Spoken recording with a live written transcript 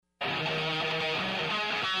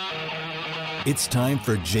It's time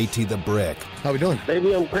for JT the Brick. How we doing?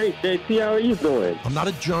 Baby, I'm great. JT, how are you doing? I'm not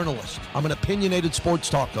a journalist. I'm an opinionated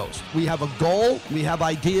sports talk host. We have a goal. We have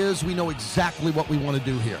ideas. We know exactly what we want to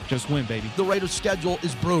do here. Just win, baby. The Raiders' schedule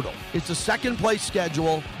is brutal. It's a second-place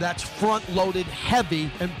schedule that's front-loaded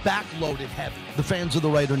heavy and back-loaded heavy. The fans of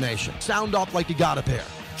the Raider Nation. Sound off like you got a pair.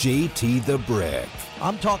 JT the Brick.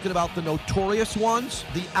 I'm talking about the notorious ones,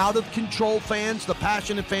 the out-of-control fans, the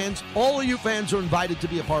passionate fans. All of you fans are invited to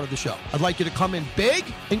be a part of the show. I'd like you to come in big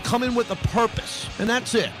and come in with a purpose. And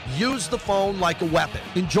that's it. Use the phone like a weapon.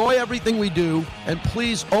 Enjoy everything we do, and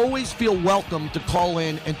please always feel welcome to call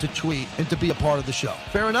in and to tweet and to be a part of the show.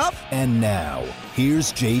 Fair enough? And now,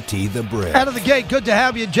 here's JT the Brick. Out of the gate, good to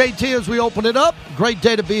have you, JT, as we open it up. Great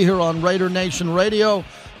day to be here on Raider Nation Radio,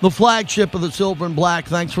 the flagship of the Silver and Black.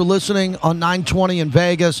 Thanks for listening on 920 in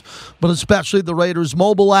Vegas, but especially the Raiders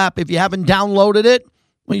mobile app. If you haven't downloaded it,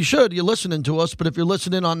 well, you should. You're listening to us, but if you're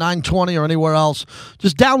listening on 920 or anywhere else,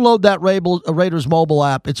 just download that Raiders mobile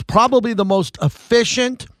app. It's probably the most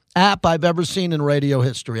efficient app I've ever seen in radio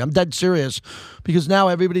history. I'm dead serious, because now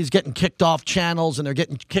everybody's getting kicked off channels and they're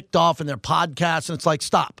getting kicked off in their podcasts, and it's like,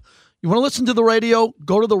 stop. You want to listen to the radio?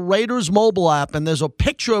 Go to the Raiders mobile app, and there's a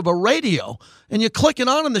picture of a radio, and you click it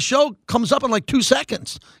on, and the show comes up in like 2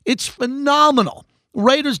 seconds. It's phenomenal.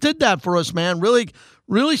 Raiders did that for us, man. Really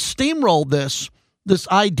steamrolled this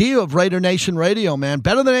idea of Raider Nation Radio, man.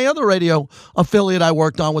 Better than any other radio affiliate I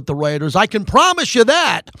worked on with the Raiders. I can promise you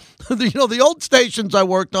that. The old stations I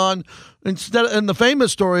worked on, in the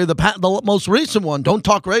famous story, the most recent one, don't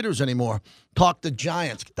talk Raiders anymore. Talk the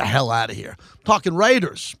Giants. Get the hell out of here. Talking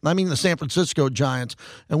Raiders. I mean the San Francisco Giants.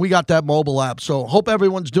 And we got that mobile app. So hope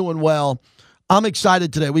everyone's doing well. I'm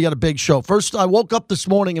excited today. We got a big show. First, I woke up this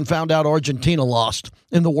morning and found out Argentina lost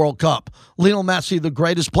in the World Cup. Lionel Messi, the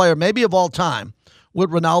greatest player maybe of all time, with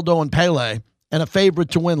Ronaldo and Pele, and a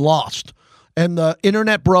favorite to win, lost. And the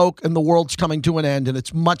internet broke, and the world's coming to an end, and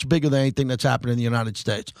it's much bigger than anything that's happened in the United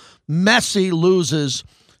States. Messi loses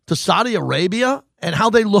to Saudi Arabia, and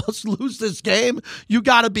how they lose this game, you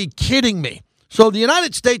got to be kidding me. So the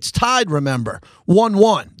United States tied, remember,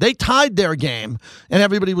 1-1. They tied their game, and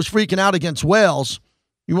everybody was freaking out against Wales.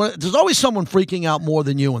 There's always someone freaking out more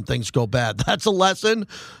than you when things go bad. That's a lesson.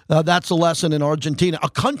 That's a lesson in Argentina.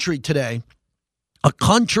 A country today, a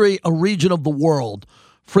region of the world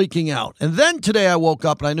freaking out. And then today I woke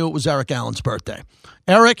up and I knew it was Eric Allen's birthday.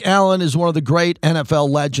 Eric Allen is one of the great NFL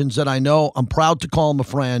legends that I know. I'm proud to call him a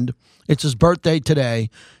friend. It's his birthday today,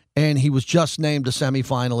 and he was just named a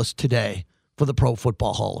semifinalist today for the Pro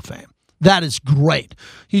Football Hall of Fame. That is great.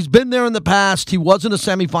 He's been there in the past. He wasn't a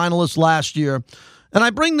semifinalist last year. And I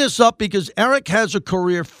bring this up because Eric has a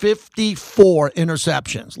career 54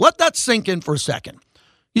 interceptions. Let that sink in for a second.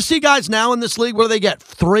 You see guys now in this league, what do they get?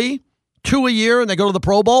 3, 2 a year, and they go to the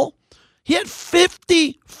Pro Bowl? He had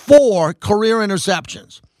 54 career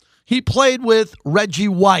interceptions. He played with Reggie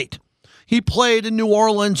White. He played in New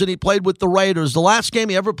Orleans, and he played with the Raiders. The last game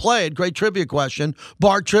he ever played, great trivia question,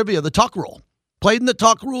 bar trivia, the Tuck Rule. Played in the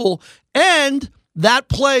Tuck Rule, and that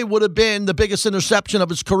play would have been the biggest interception of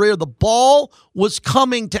his career. The ball was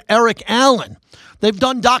coming to Eric Allen. They've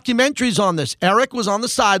done documentaries on this. Eric was on the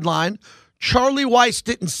sideline. Charlie Weiss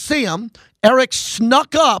didn't see him. Eric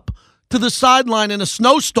snuck up to the sideline in a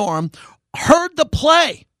snowstorm, heard the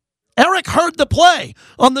play. Eric heard the play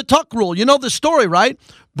on the Tuck Rule. You know the story, right?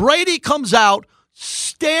 Brady comes out,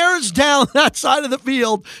 stares down that side of the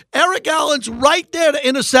field. Eric Allen's right there to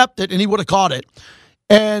intercept it, and he would have caught it.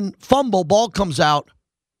 And fumble, ball comes out,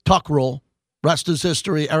 Tuck Rule. Rest is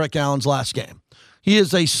history, Eric Allen's last game. He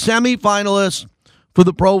is a semifinalist for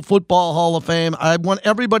the Pro Football Hall of Fame. I want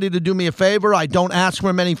everybody to do me a favor. I don't ask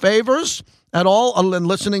for many favors at all other than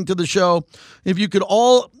listening to the show. If you could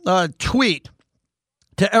all tweet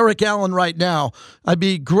to Eric Allen right now, I'd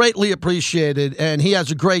be greatly appreciated. And he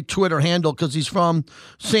has a great Twitter handle because he's from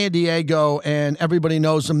San Diego and everybody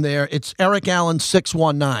knows him there. It's Eric Allen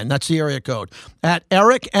 619. That's the area code. At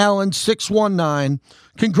Eric Allen 619.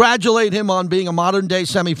 Congratulate him on being a modern-day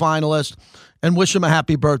semifinalist and wish him a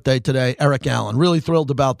happy birthday today, Eric Allen. Really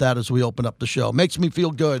thrilled about that as we open up the show. Makes me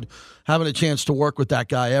feel good having a chance to work with that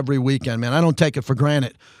guy every weekend, man. I don't take it for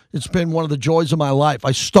granted. It's been one of the joys of my life.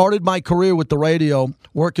 I started my career with the radio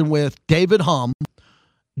working with David Hum,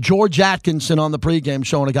 George Atkinson on the pregame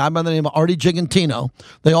show, and a guy by the name of Artie Gigantino.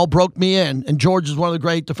 They all broke me in, and George is one of the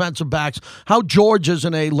great defensive backs. How George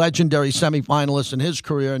isn't a legendary semifinalist in his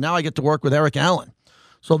career, and now I get to work with Eric Allen.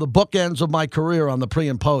 So the bookends of my career on the pre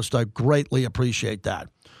and post, I greatly appreciate that.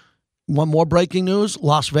 One more breaking news.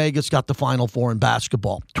 Las Vegas got the Final Four in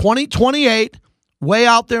basketball. 2028, way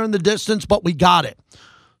out there in the distance, but we got it.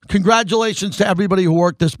 Congratulations to everybody who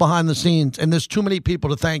worked this behind the scenes, and there's too many people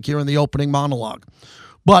to thank here in the opening monologue.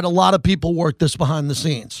 But a lot of people worked this behind the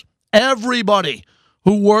scenes. Everybody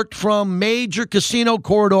who worked from major casino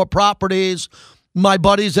corridor properties, my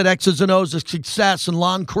buddies at X's and O's of Success, and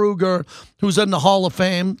Lon Kruger, who's in the Hall of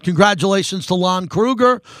Fame. Congratulations to Lon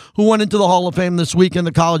Kruger, who went into the Hall of Fame this week in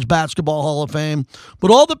the College Basketball Hall of Fame.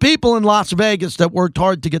 But all the people in Las Vegas that worked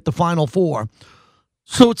hard to get the Final Four.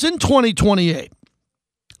 So it's in 2028.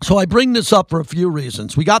 So I bring this up for a few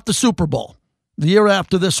reasons. We got the Super Bowl. The year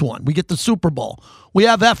after this one, we get the Super Bowl. We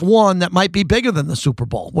have F1 that might be bigger than the Super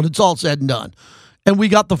Bowl when it's all said and done. And we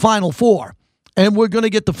got the Final Four. And we're going to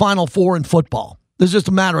get the Final Four in football. There's just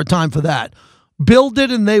a matter of time for that. Build it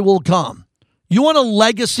and they will come. You want a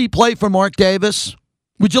legacy play for Mark Davis?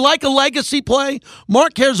 Would you like a legacy play?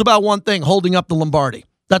 Mark cares about one thing, holding up the Lombardi.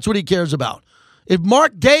 That's what he cares about. If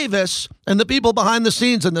Mark Davis and the people behind the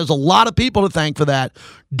scenes, and there's a lot of people to thank for that,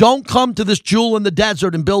 don't come to this jewel in the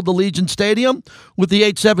desert and build the Legion Stadium with the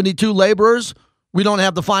 872 laborers, we don't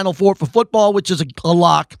have the Final Four for football, which is a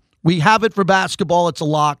lock. We have it for basketball. It's a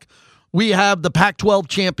lock. We have the Pac-12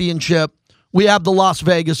 championship. We have the Las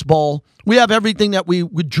Vegas Bowl. We have everything that we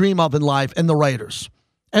would dream of in life, and the Raiders.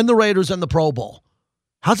 And the Raiders and the Pro Bowl.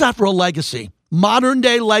 How's that for a legacy?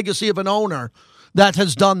 Modern-day legacy of an owner that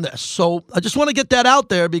has done this. So I just want to get that out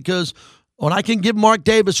there because when I can give Mark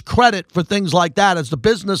Davis credit for things like that as the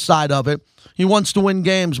business side of it, he wants to win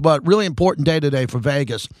games, but really important day today for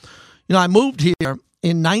Vegas. You know, I moved here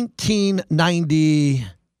in 1990.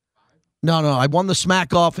 No, I won the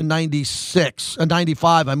Smack Off in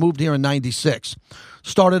 95. I moved here in 96.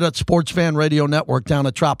 Started at Sports Fan Radio Network down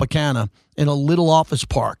at Tropicana in a little office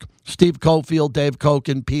park. Steve Cofield, Dave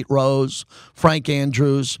Koken, Pete Rose, Frank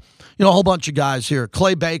Andrews, you know, a whole bunch of guys here.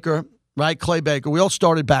 Clay Baker, right? Clay Baker. We all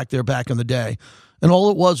started back there back in the day. And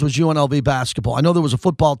all it was UNLV basketball. I know there was a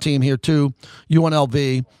football team here too,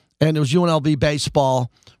 UNLV, and there was UNLV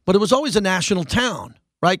baseball. But it was always a national town,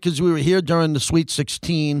 right? Because we were here during the Sweet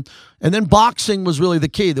 16. And then boxing was really the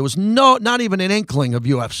key. There was not even an inkling of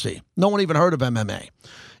UFC. No one even heard of MMA.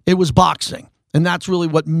 It was boxing. And that's really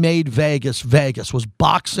what made Vegas, was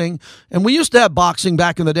boxing. And we used to have boxing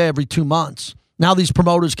back in the day every 2 months. Now these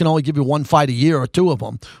promoters can only give you one fight a year or two of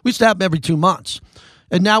them. We used to have them every 2 months.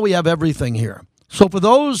 And now we have everything here. So for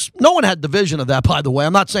those, no one had the vision of that, by the way.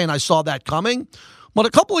 I'm not saying I saw that coming. But a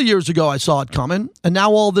couple of years ago, I saw it coming, and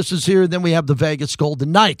now all this is here. Then we have the Vegas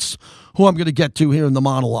Golden Knights, who I'm going to get to here in the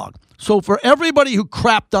monologue. So for everybody who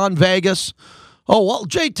crapped on Vegas, oh, well,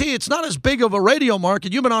 JT, it's not as big of a radio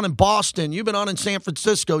market. You've been on in Boston. You've been on in San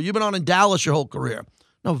Francisco. You've been on in Dallas your whole career.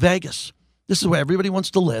 No, Vegas. This is where everybody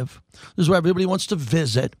wants to live. This is where everybody wants to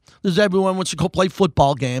visit. This is everyone wants to go play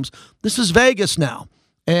football games. This is Vegas now.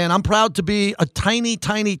 And I'm proud to be a tiny,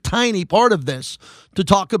 tiny, tiny part of this to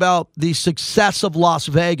talk about the success of Las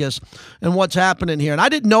Vegas and what's happening here. And I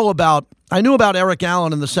knew about Eric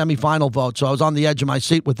Allen in the semifinal vote, so I was on the edge of my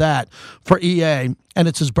seat with that for EA, and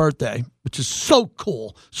it's his birthday, which is so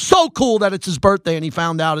cool. So cool that it's his birthday, and he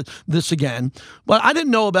found out this again. But I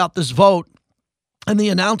didn't know about this vote and the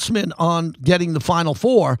announcement on getting the Final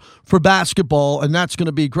Four for basketball, and that's going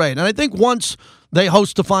to be great. And I think once they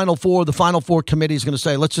host the Final Four committee is going to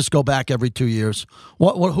say, let's just go back every 2 years.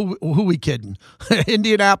 Who we kidding?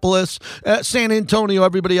 Indianapolis, San Antonio,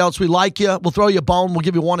 everybody else, we like you. We'll throw you a bone. We'll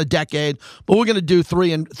give you one a decade. But we're going to do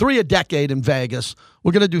three a decade in Vegas.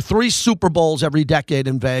 We're going to do 3 Super Bowls every decade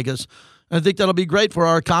in Vegas. I think that'll be great for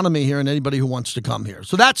our economy here and anybody who wants to come here.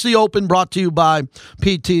 So that's the Open, brought to you by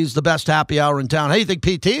PT's, the best happy hour in town. How do you think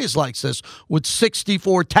PT's likes this? With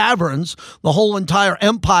 64 taverns, the whole entire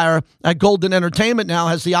empire at Golden Entertainment now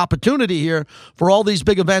has the opportunity here for all these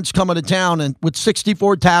big events coming to town. And with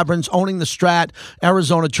 64 taverns, owning the Strat,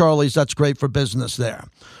 Arizona Charlie's, that's great for business there.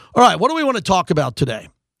 All right, what do we want to talk about today?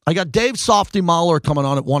 I got Dave Softy Mahler coming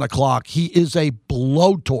on at 1 o'clock. He is a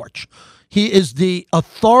blowtorch. He is the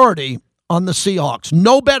authority on the Seahawks.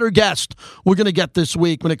 No better guest we're going to get this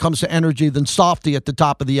week when it comes to energy than Softy at the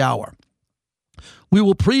top of the hour. We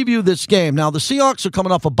will preview this game. Now, the Seahawks are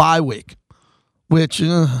coming off a bye week, which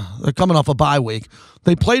they're coming off a bye week.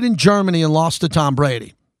 They played in Germany and lost to Tom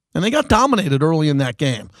Brady, and they got dominated early in that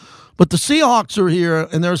game. But the Seahawks are here,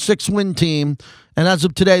 and they're a 6-win team, and as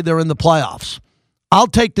of today, they're in the playoffs. I'll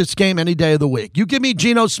take this game any day of the week. You give me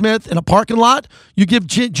Geno Smith in a parking lot, you give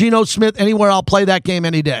Geno Smith anywhere, I'll play that game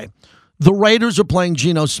any day. The Raiders are playing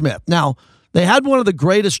Geno Smith. Now, they had one of the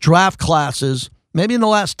greatest draft classes, maybe in the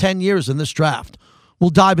last 10 years in this draft.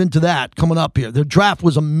 We'll dive into that coming up here. Their draft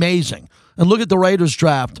was amazing. And look at the Raiders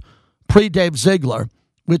draft pre-Dave Ziegler,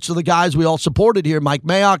 which are the guys we all supported here, Mike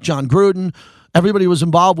Mayock, John Gruden, everybody was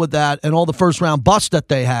involved with that, and all the first-round busts that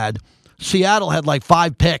they had. Seattle had like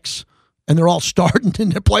 5 picks, and they're all starting,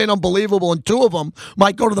 and they're playing unbelievable, and 2 of them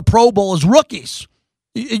might go to the Pro Bowl as rookies.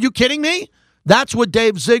 Are you kidding me? That's what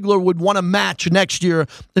Dave Ziegler would want to match next year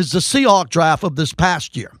is the Seahawks draft of this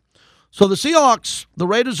past year. So the Seahawks, the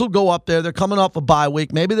Raiders will go up there. They're coming off a bye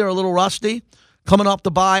week. Maybe they're a little rusty coming off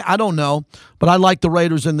the bye. I don't know, but I like the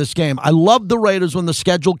Raiders in this game. I loved the Raiders when the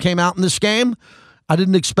schedule came out in this game. I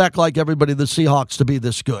didn't expect, like everybody, the Seahawks to be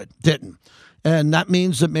this good. Didn't. And that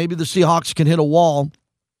means that maybe the Seahawks can hit a wall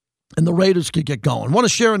and the Raiders could get going. I want to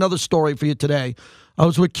share another story for you today. I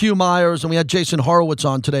was with Q Myers, and we had Jason Horowitz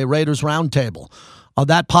on today, Raiders Roundtable.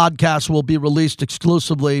 That podcast will be released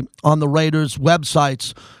exclusively on the Raiders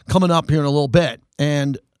websites coming up here in a little bit.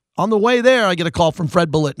 And on the way there, I get a call from Fred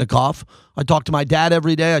Biletnikoff. I talk to my dad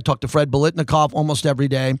every day. I talk to Fred Biletnikoff almost every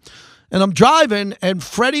day. And I'm driving, and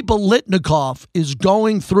Freddie Biletnikoff is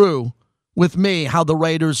going through with me how the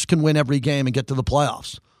Raiders can win every game and get to the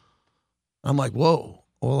playoffs. I'm like, whoa,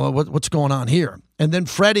 well, what's going on here? And then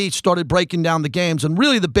Freddie started breaking down the games, and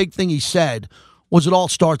really the big thing he said was it all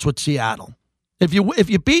starts with Seattle. If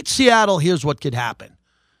you beat Seattle, here's what could happen.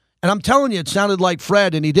 And I'm telling you, it sounded like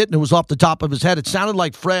Fred, and he didn't. It was off the top of his head. It sounded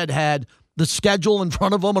like Fred had the schedule in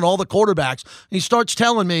front of him and all the quarterbacks. And he starts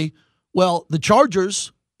telling me, well, the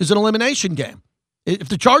Chargers is an elimination game. If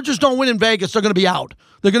the Chargers don't win in Vegas, they're going to be out.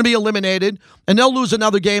 They're going to be eliminated, and they'll lose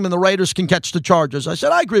another game, and the Raiders can catch the Chargers. I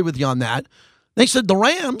said, I agree with you on that. They said the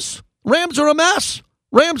Rams are a mess.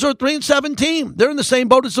 Rams are a 3-7 team. They're in the same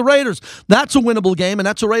boat as the Raiders. That's a winnable game, and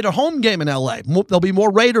that's a Raider home game in L.A. There'll be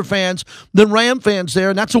more Raider fans than Ram fans there,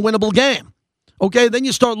 and that's a winnable game. Okay, then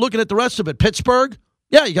you start looking at the rest of it. Pittsburgh,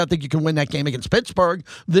 yeah, you got to think you can win that game against Pittsburgh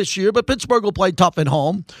this year, but Pittsburgh will play tough at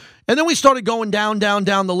home. And then we started going down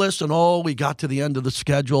the list, and we got to the end of the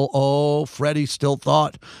schedule. Freddie still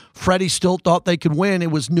thought they could win.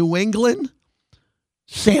 It was New England,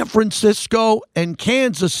 San Francisco, and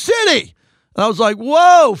Kansas City. And I was like,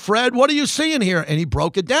 whoa, Fred, what are you seeing here? And he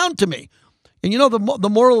broke it down to me. And the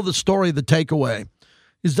moral of the story, the takeaway,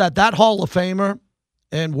 is that Hall of Famer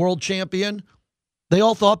and world champion, they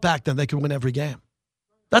all thought back then they could win every game.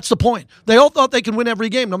 That's the point. They all thought they could win every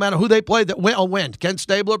game, no matter who they played. That win. Ken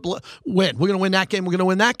Stabler, win. We're going to win that game. We're going to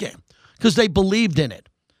win that game. Because they believed in it.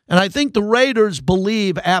 And I think the Raiders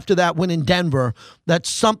believe after that win in Denver that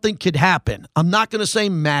something could happen. I'm not going to say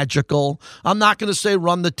magical. I'm not going to say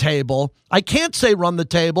run the table. I can't say run the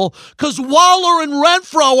table because Waller and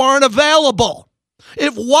Renfro aren't available.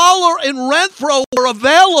 If Waller and Renfro were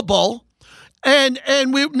available and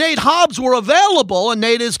Nate Hobbs were available, and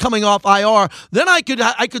Nate is coming off IR, then I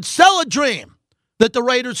could sell a dream that the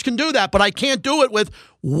Raiders can do that, but I can't do it with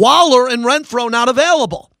Waller and Renfro not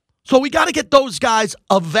available. So we got to get those guys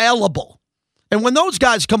available. And when those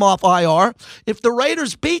guys come off IR, if the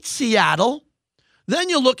Raiders beat Seattle, then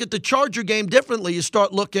you look at the Charger game differently. You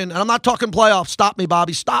start looking, and I'm not talking playoffs. Stop me,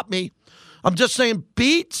 Bobby. Stop me. I'm just saying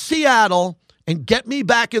beat Seattle and get me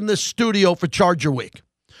back in this studio for Charger week.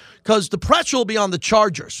 Because the pressure will be on the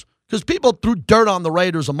Chargers. Because people threw dirt on the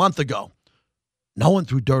Raiders a month ago. No one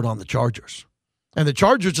threw dirt on the Chargers. And the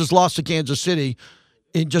Chargers just lost to Kansas City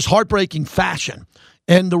in just heartbreaking fashion.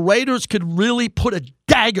 And the Raiders could really put a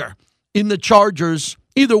dagger in the Chargers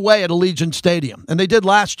either way at Allegiant Stadium. And they did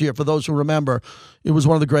last year, for those who remember. It was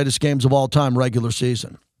one of the greatest games of all time, regular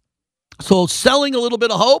season. So selling a little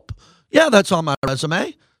bit of hope, yeah, that's on my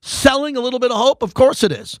resume. Selling a little bit of hope, of course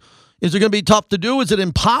it is. Is it going to be tough to do? Is it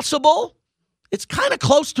impossible? It's kind of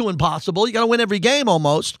close to impossible. You got to win every game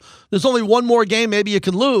almost. There's only one more game maybe you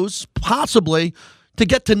can lose, possibly, to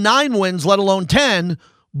get to 9 wins, let alone 10.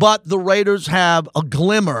 But the Raiders have a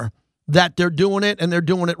glimmer that they're doing it, and they're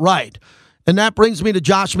doing it right. And that brings me to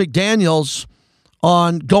Josh McDaniels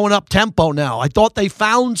on going up tempo now. I thought they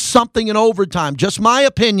found something in overtime. Just my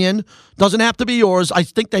opinion. Doesn't have to be yours. I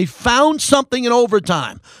think they found something in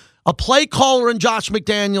overtime. A play caller in Josh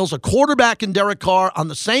McDaniels, a quarterback in Derek Carr on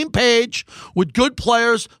the same page with good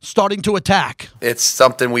players starting to attack. It's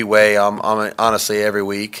something we weigh honestly every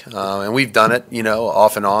week, and we've done it,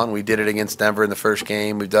 off and on. We did it against Denver in the first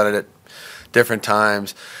game. We've done it at different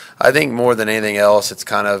times. I think more than anything else, it's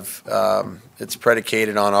kind of it's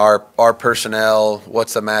predicated on our personnel.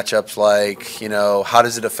 What's the matchups like? How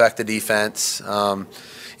does it affect the defense? And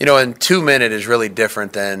 2 minute is really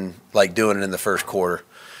different than like doing it in the first quarter.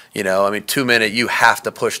 You know, I mean, 2 minute, you have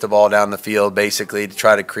to push the ball down the field basically to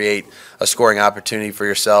try to create a scoring opportunity for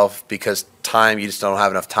yourself because time, you just don't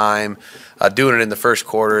have enough time. Doing it in the first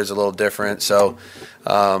quarter is a little different. So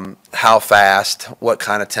how fast, what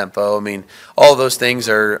kind of tempo? I mean, all of those things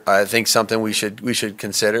are, I think, something we should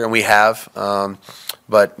consider, and we have.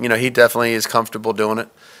 But, you know, he definitely is comfortable doing it.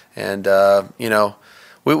 And, you know,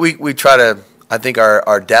 we try to, I think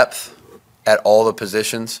our depth at all the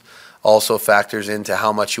positions also factors into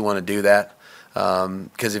how much you want to do that.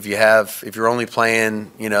 Because if you're only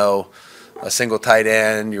playing, you know, a single tight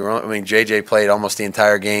end, JJ played almost the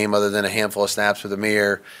entire game other than a handful of snaps with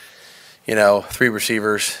Amir, you know, 3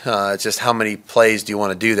 receivers. It's just how many plays do you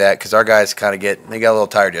want to do that? Because our guys they got a little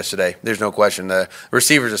tired yesterday. There's no question. The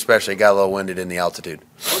receivers especially got a little winded in the altitude.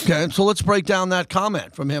 Okay, so let's break down that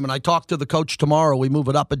comment from him. And I talked to the coach tomorrow. We move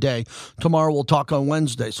it up a day. Tomorrow we'll talk on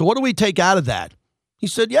Wednesday. So what do we take out of that? He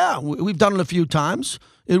said, yeah, we've done it a few times.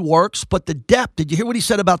 It works. But the depth, did you hear what he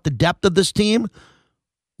said about the depth of this team?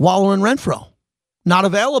 Waller and Renfro, not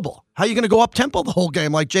available. How are you going to go up-tempo the whole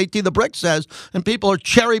game like JT the Brick says, and people are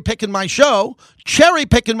cherry-picking my show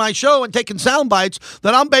and taking sound bites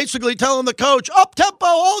that I'm basically telling the coach, up-tempo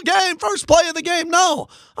all game, first play of the game. No,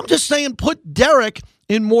 I'm just saying put Derek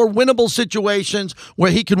in more winnable situations where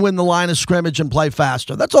he can win the line of scrimmage and play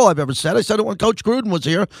faster. That's all I've ever said. I said it when Coach Gruden was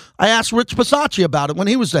here. I asked Rich Bisaccia about it when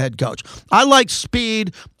he was the head coach. I like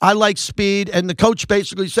speed, and the coach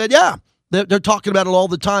basically said, yeah, they're talking about it all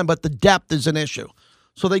the time, but the depth is an issue.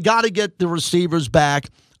 So they got to get the receivers back.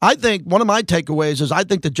 I think one of my takeaways is I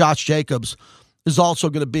think that Josh Jacobs is also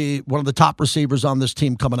going to be one of the top receivers on this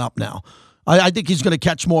team coming up now. I think he's going to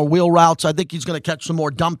catch more wheel routes. I think he's going to catch some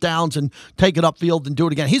more dump downs and take it upfield and do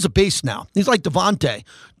it again. He's a beast now. He's like Devontae.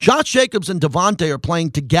 Josh Jacobs and Devontae are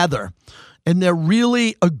playing together, and they're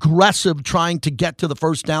really aggressive trying to get to the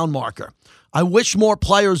first down marker. I wish more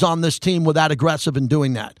players on this team were that aggressive in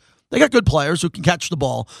doing that. They got good players who can catch the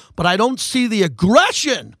ball, but I don't see the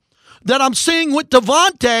aggression that I'm seeing with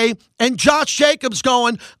Devontae and Josh Jacobs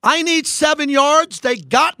going, I need 7 yards. They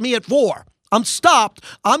got me at 4. I'm stopped.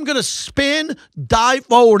 I'm going to spin, dive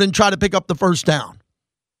forward, and try to pick up the first down.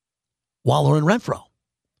 Waller and Renfro.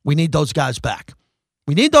 We need those guys back.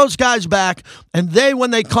 And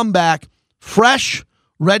when they come back, fresh,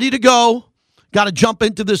 ready to go, got to jump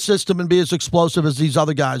into this system and be as explosive as these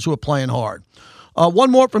other guys who are playing hard.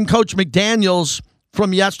 One more from Coach McDaniels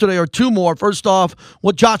from yesterday, or 2 more. First off,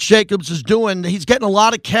 what Josh Jacobs is doing, he's getting a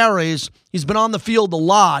lot of carries. He's been on the field a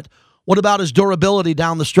lot. What about his durability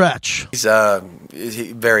down the stretch? He's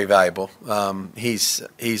very valuable. He's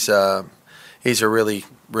a really,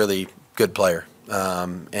 really good player,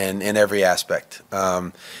 and in every aspect.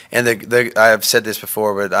 And I've said this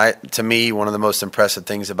before, but to me, one of the most impressive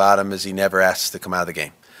things about him is he never asks to come out of the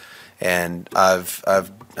game. And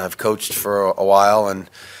I've coached for a while, and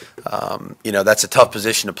you know, that's a tough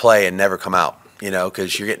position to play and never come out. You know,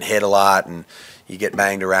 because you're getting hit a lot and you get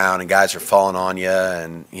banged around and guys are falling on you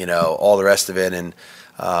and, you know, all the rest of it. And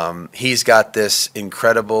he's got this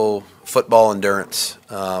incredible football endurance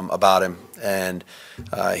about him. And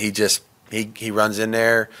he runs in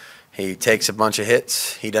there. He takes a bunch of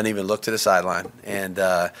hits. He doesn't even look to the sideline. And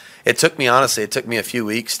it took me a few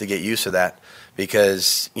weeks to get used to that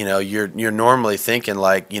because, you know, you're normally thinking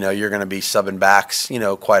like, you know, you're going to be subbing backs, you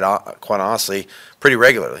know, quite honestly, pretty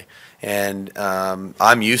regularly. And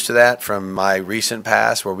I'm used to that from my recent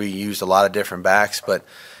past where we used a lot of different backs. But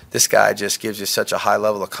this guy just gives you such a high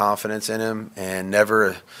level of confidence in him and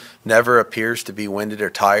never appears to be winded or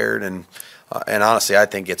tired. And honestly, I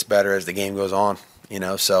think it's better as the game goes on, you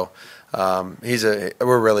know. So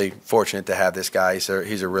we're really fortunate to have this guy.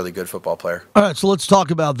 He's a really good football player. All right, so let's talk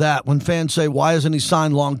about that. When fans say, why isn't he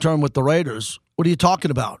signed long-term with the Raiders? What are you talking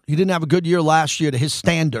about? He didn't have a good year last year to his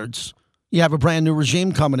standards. You have a brand new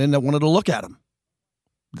regime coming in that wanted to look at him.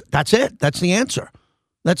 That's it. That's the answer.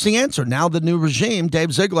 Now the new regime,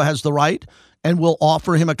 Dave Ziegler has the right and will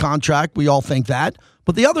offer him a contract. We all think that.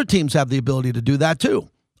 But the other teams have the ability to do that too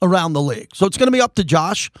around the league. So it's going to be up to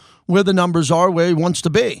Josh where the numbers are, where he wants to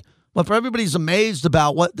be. But for everybody's amazed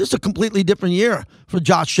about this is a completely different year for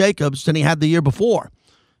Josh Jacobs than he had the year before.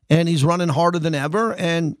 And he's running harder than ever,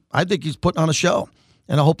 and I think he's putting on a show.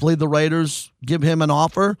 And hopefully the Raiders give him an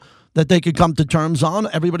offer that they could come to terms on.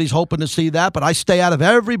 Everybody's hoping to see that, but I stay out of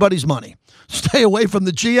everybody's money. Stay away from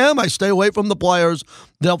the GM. I stay away from the players.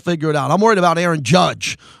 They'll figure it out. I'm worried about Aaron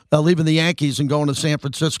Judge leaving the Yankees and going to San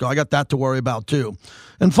Francisco. I got that to worry about too.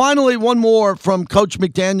 And finally, one more from Coach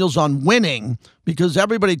McDaniels on winning, because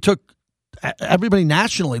everybody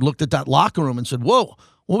nationally looked at that locker room and said, whoa,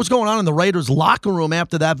 What was going on in the Raiders locker room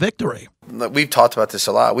after that victory? We've talked about this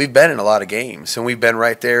a lot. We've been in a lot of games, and we've been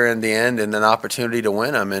right there in the end and an opportunity to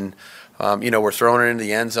win them. And, we're throwing it into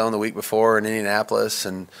the end zone the week before in Indianapolis,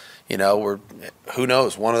 and, who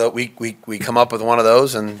knows? One of the we come up with one of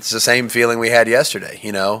those, and it's the same feeling we had yesterday,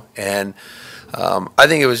 And I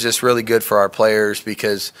think it was just really good for our players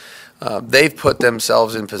because they've put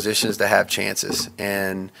themselves in positions to have chances,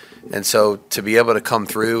 and so to be able to come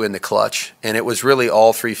through in the clutch, and it was really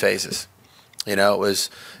all three phases. It was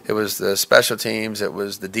the special teams, it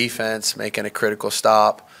was the defense making a critical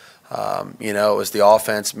stop. It was the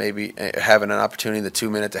offense maybe having an opportunity in the 2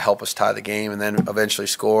 minute to help us tie the game and then eventually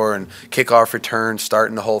score, and kickoff return,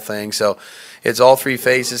 starting the whole thing. So it's all three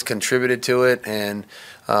phases contributed to it, and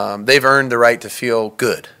they've earned the right to feel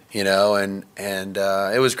good, and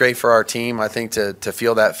it was great for our team, I think, to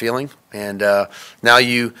feel that feeling. And now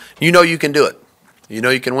you can do it.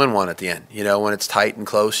 You can win one at the end, when it's tight and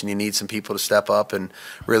close and you need some people to step up and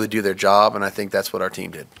really do their job, and I think that's what our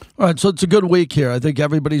team did. All right, so it's a good week here. I think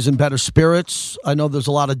everybody's in better spirits. I know there's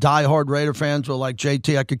a lot of diehard Raider fans who are like,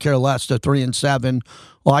 JT, I could care less. They're 3-7.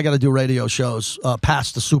 Well, I got to do radio shows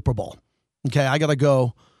past the Super Bowl. Okay, I got to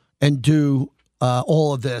go and do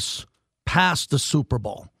all of this past the Super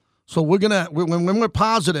Bowl. So we're going to, when we're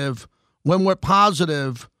positive, we're going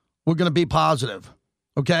to be positive.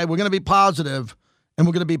 Okay, we're going to be positive. And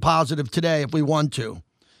we're going to be positive today if we want to.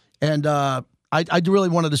 And I really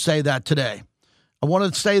wanted to say that today. I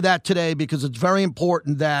wanted to say that today because it's very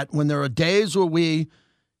important that when there are days where we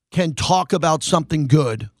can talk about something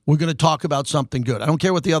good, we're going to talk about something good. I don't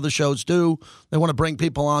care what the other shows do. They want to bring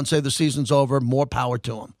people on, say the season's over, more power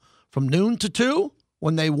to them. From noon to 2,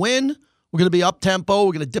 when they win, we're going to be up-tempo.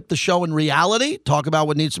 We're going to dip the show in reality, talk about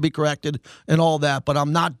what needs to be corrected and all that. But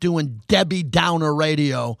I'm not doing Debbie Downer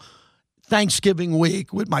radio Thanksgiving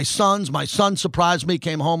week with my sons. My son surprised me,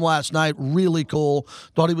 came home last night, really cool.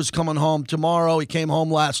 Thought he was coming home tomorrow. He came home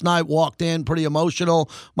last night, walked in, pretty emotional.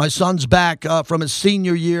 My son's back from his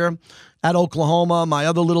senior year at Oklahoma. My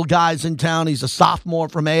other little guy's in town. He's a sophomore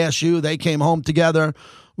from ASU. They came home together.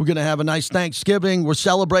 We're going to have a nice Thanksgiving. We're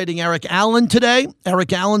celebrating Eric Allen today.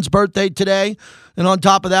 Eric Allen's birthday today. And on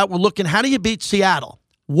top of that, we're looking, how do you beat Seattle?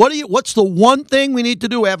 What's the one thing we need to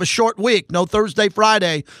do? We have a short week. No Thursday,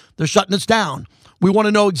 Friday. They're shutting us down. We want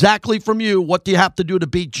to know exactly from you, what do you have to do to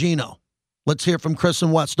beat Geno? Let's hear from Chris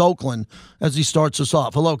in West Oakland as he starts us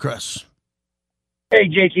off. Hello, Chris. Hey,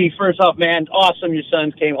 JT, first off, man, awesome your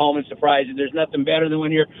sons came home and surprised you. There's nothing better than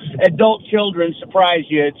when your adult children surprise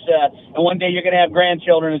you. And one day you're going to have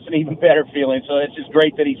grandchildren. It's an even better feeling. So it's just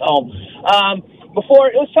great that he's home.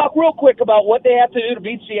 Let's talk real quick about what they have to do to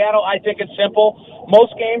beat Seattle. I think it's simple.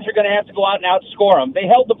 Most games are going to have to go out and outscore them. They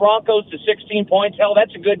held the Broncos to 16 points. Hell,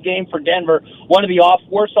 that's a good game for Denver, one of the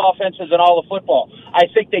worst offenses in all of football. I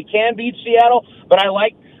think they can beat Seattle, but I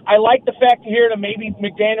like the fact here that maybe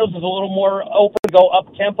McDaniels is a little more open to go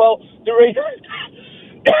up-tempo. The Raiders,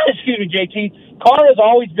 excuse me, JT, Carr has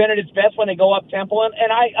always been at its best when they go up-tempo,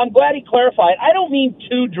 and I'm glad he clarified. I don't mean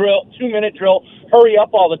 2-minute drill, hurry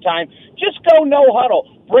up all the time. Just go no huddle.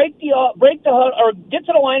 Break the huddle, or get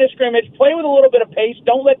to the line of scrimmage, play with a little bit of pace.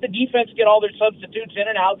 Don't let the defense get all their substitutes in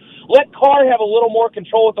and out. Let Carr have a little more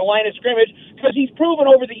control at the line of scrimmage because he's proven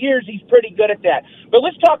over the years he's pretty good at that. But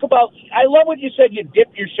let's talk about, I love what you said, you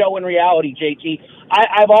dip your show in reality, JT.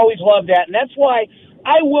 I've always loved that, and that's why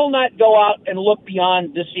I will not go out and look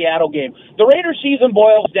beyond the Seattle game. The Raiders season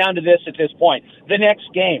boils down to this at this point, the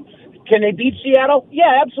next game. Can they beat Seattle?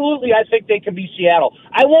 Yeah, absolutely. I think they can beat Seattle.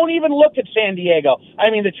 I won't even look at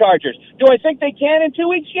the Chargers. Do I think they can in 2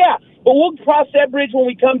 weeks? Yeah. But we'll cross that bridge when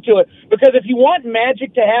we come to it. Because if you want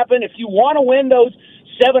magic to happen, if you want to win those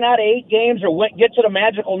 7 out of 8 games or get to the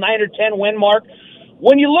magical 9 or 10 win mark,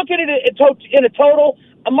 when you look at it in a total,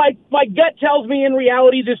 my gut tells me in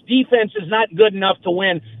reality this defense is not good enough to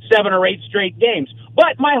win 7 or 8 straight games.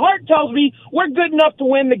 But my heart tells me we're good enough to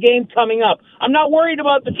win the game coming up. I'm not worried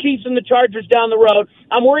about the Chiefs and the Chargers down the road.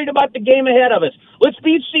 I'm worried about the game ahead of us. Let's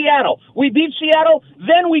beat Seattle. We beat Seattle,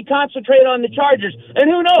 then we concentrate on the Chargers. And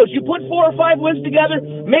who knows, you put 4 or 5 wins together,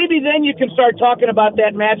 maybe then you can start talking about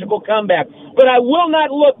that magical comeback. But I will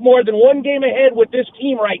not look more than one game ahead with this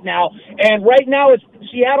team right now. And right now, it's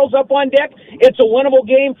Seattle's up on deck. It's a winnable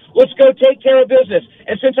game. Let's go take care of business.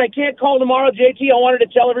 And since I can't call tomorrow, JT, I wanted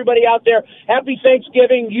to tell everybody out there, happy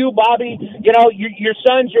Thanksgiving, you, Bobby, your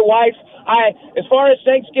sons, your wife. As far as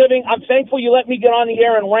Thanksgiving, I'm thankful you let me get on the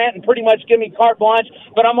air and rant and pretty much give me carte blanche,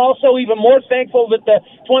 but I'm also even more thankful that the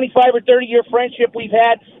 25 or 30-year friendship we've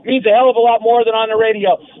had means a hell of a lot more than on the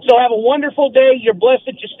radio. So have a wonderful day. You're blessed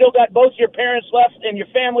that you still got both your parents left and your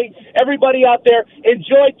family. Everybody out there,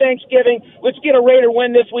 enjoy Thanksgiving. Let's get a Raider Raider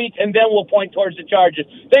win this week, and then we'll point towards the Chargers.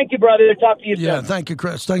 Thank you, brother. Talk to you soon. Yeah, thank you,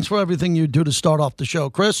 Chris. Thanks for everything you do to start off the show.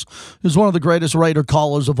 Chris is one of the greatest Raider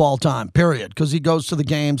callers of all time, period, because he goes to the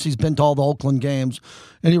games. He's been to all the Oakland games,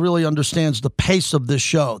 and he really understands the pace of this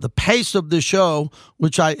show. The pace of this show,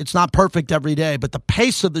 it's not perfect every day, but the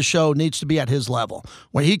pace of the show needs to be at his level.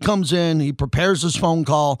 When he comes in, he prepares his phone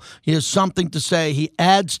call, he has something to say, he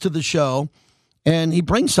adds to the show, and he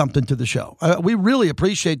brings something to the show. We really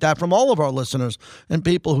appreciate that from all of our listeners and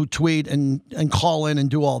people who tweet and call in and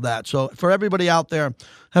do all that. So for everybody out there,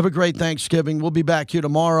 have a great Thanksgiving. We'll be back here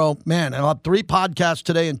tomorrow. Man, I'll have 3 podcasts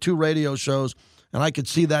today and 2 radio shows, and I could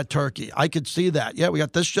see that turkey. I could see that. Yeah, we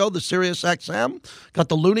got this show, the Sirius XM. Got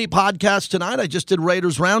the Looney podcast tonight. I just did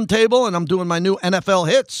Raiders Roundtable, and I'm doing my new NFL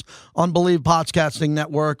Hits on Believe Podcasting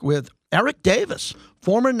Network with Eric Davis,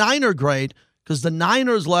 former Niner great, because the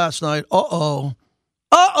Niners last night, the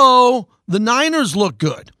Niners look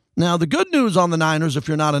good. Now, the good news on the Niners, if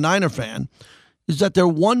you're not a Niner fan, is that they're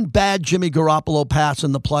one bad Jimmy Garoppolo pass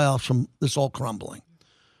in the playoffs from this all crumbling.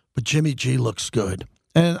 But Jimmy G looks good.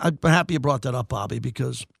 And I'm happy you brought that up, Bobby,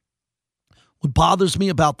 because what bothers me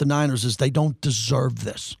about the Niners is they don't deserve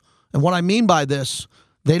this. And what I mean by this,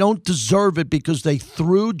 they don't deserve it because they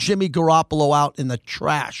threw Jimmy Garoppolo out in the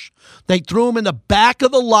trash. They threw him in the back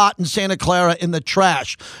of the lot in Santa Clara in the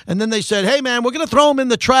trash. And then they said, hey, man, we're going to throw him in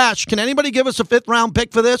the trash. Can anybody give us a 5th-round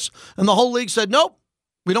pick for this? And the whole league said, nope,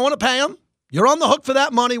 we don't want to pay him. You're on the hook for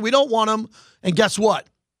that money. We don't want him. And guess what?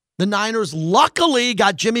 The Niners luckily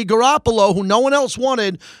got Jimmy Garoppolo, who no one else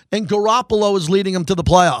wanted, and Garoppolo is leading them to the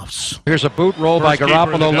playoffs. Here's a boot roll by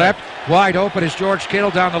Garoppolo left. Wide open is George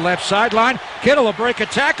Kittle down the left sideline. Kittle will break a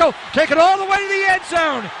tackle, take it all the way to the end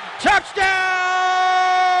zone. Touchdown!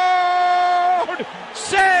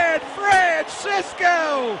 San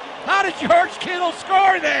Francisco! How did George Kittle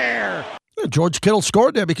score there? Yeah, George Kittle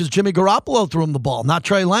scored there because Jimmy Garoppolo threw him the ball, not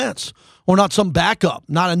Trey Lance, or not some backup,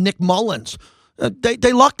 not a Nick Mullins.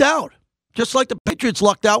 They lucked out, just like the Patriots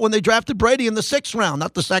lucked out when they drafted Brady in the 6th round,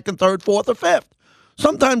 not the 2nd, 3rd, 4th, or 5th.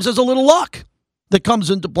 Sometimes there's a little luck that comes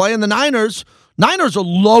into play, and the Niners are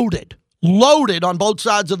loaded on both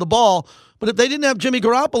sides of the ball. But if they didn't have Jimmy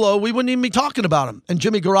Garoppolo, we wouldn't even be talking about him. And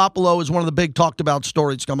Jimmy Garoppolo is one of the big talked about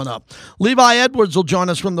stories coming up. Levi Edwards will join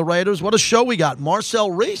us from the Raiders. What a show we got. Marcel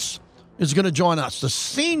Reese is going to join us, the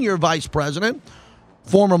senior vice president,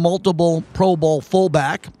 former multiple Pro Bowl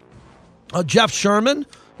fullback. Jeff Sherman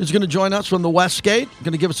is going to join us from the Westgate,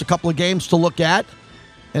 going to give us a couple of games to look at.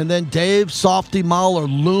 And then Dave Softy Mahler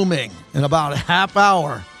looming in about a half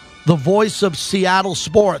hour, the voice of Seattle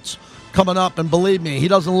sports coming up. And believe me, he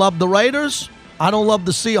doesn't love the Raiders. I don't love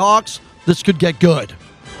the Seahawks. This could get good.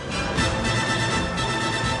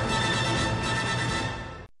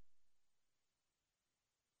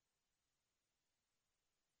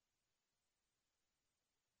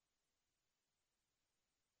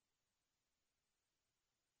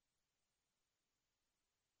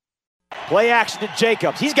 Play action to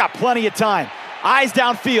Jacobs. He's got plenty of time. Eyes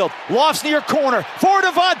downfield. Lofts near corner. For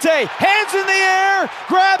Devontae. Hands in the air.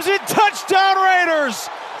 Grabs it. Touchdown Raiders.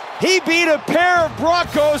 He beat a pair of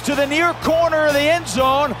Broncos to the near corner of the end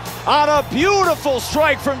zone on a beautiful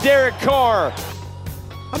strike from Derek Carr.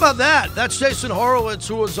 How about that? That's Jason Horowitz,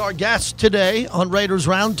 who was our guest today on Raiders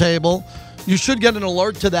Roundtable. You should get an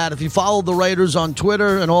alert to that. If you follow the Raiders on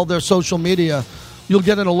Twitter and all their social media, you'll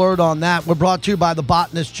get an alert on that. We're brought to you by the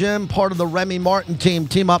Botanist Gym, part of the Remy Martin team,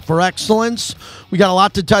 Team Up for Excellence. We got a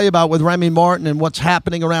lot to tell you about with Remy Martin and what's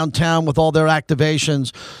happening around town with all their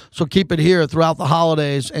activations. So keep it here throughout the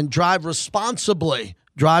holidays and drive responsibly.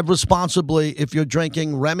 Drive responsibly if you're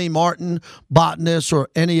drinking Remy Martin, Botanist, or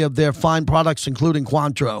any of their fine products, including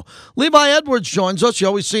Cointreau. Levi Edwards joins us. You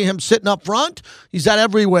always see him sitting up front. He's at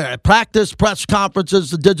everywhere. At practice, press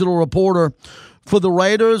conferences, the digital reporter for the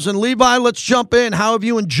Raiders. And Levi, let's jump in. How have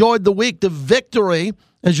you enjoyed the week, the victory,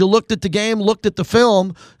 as you looked at the game, looked at the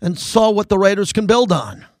film, and saw what the Raiders can build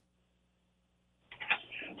on?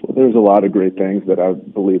 Well, there's a lot of great things that I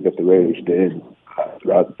believe that the Raiders did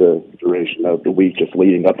throughout the duration of the week, just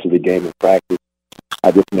leading up to the game in practice.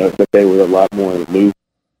 I just noticed that they were a lot more loose.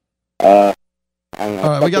 All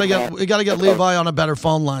right, we gotta get Levi on a better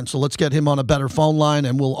phone line. So let's get him on a better phone line,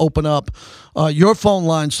 and we'll open up your phone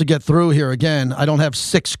lines to get through here. Again, I don't have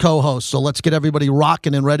 6 co-hosts, so let's get everybody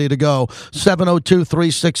rocking and ready to go.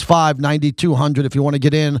 702-365-9200 if you want to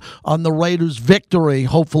get in on the Raiders' victory,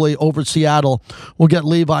 hopefully over Seattle. We'll get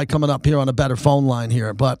Levi coming up here on a better phone line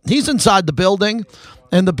here. But he's inside the building.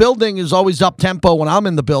 And the building is always up-tempo when I'm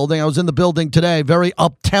in the building. I was in the building today, very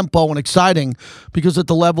up-tempo and exciting because at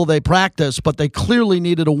the level they practice, but they clearly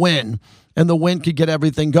needed a win. and the win could get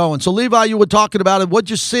everything going. So, Levi, you were talking about it. What'd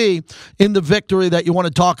you see in the victory that you want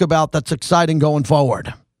to talk about that's exciting going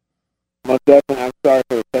forward? Most definitely. I'm sorry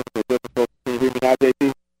for the technical difficulties. Can you hear me now,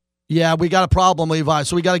 JT? Yeah, we got a problem, Levi,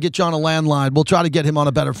 so we got to get you on a landline. We'll try to get him on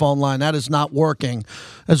a better phone line. That is not working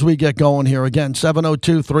as we get going here. Again,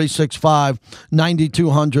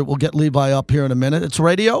 702-365-9200. We'll get Levi up here in a minute. It's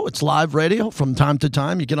radio. It's live radio from time to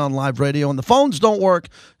time. You get on live radio, and the phones don't work,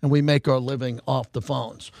 and we make our living off the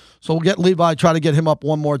phones. So we'll get Levi, try to get him up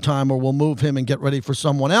one more time, or we'll move him and get ready for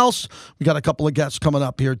someone else. We got a couple of guests coming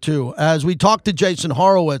up here, too. As we talk to Jason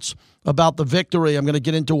Horowitz about the victory, I'm going to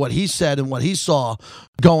get into what he said and what he saw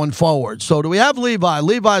going forward. So do we have Levi?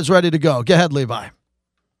 Levi's ready to go. Go ahead, Levi.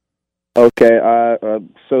 Okay,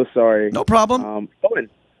 I'm so sorry. No problem. Fun.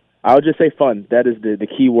 I would just say fun. That is the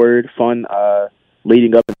key word, fun.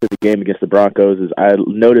 Leading up into the game against the Broncos, is I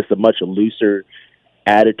noticed a much looser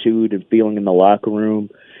attitude and feeling in the locker room.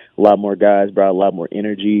 A lot more guys brought a lot more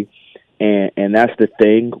energy. And that's the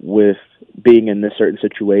thing with being in this certain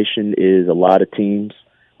situation is a lot of teams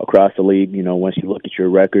across the league, once you look at your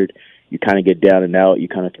record, you kind of get down and out. You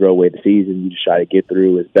kind of throw away the season. You just try to get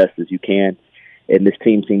through as best as you can. And this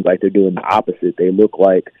team seems like they're doing the opposite. They look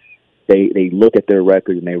like they look at their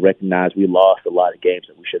record and they recognize we lost a lot of games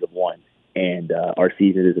that we should have won. And our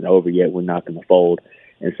season isn't over yet. We're not going to fold.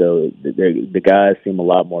 And so the guys seem a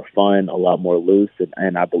lot more fun, a lot more loose.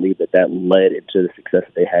 And I believe that led into the success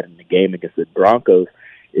that they had in the game against the Broncos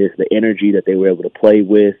is the energy that they were able to play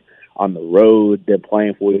with on the road, them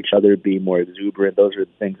playing for each other, being more exuberant. Those are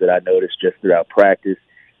the things that I noticed just throughout practice,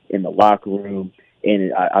 in the locker room,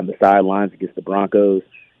 and on the sidelines against the Broncos.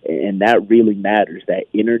 And that really matters, that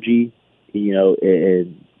energy,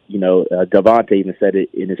 Davante even said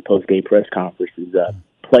it in his post-game press conference,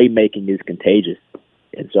 playmaking is contagious.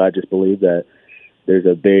 And so I just believe that there's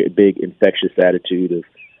a big infectious attitude of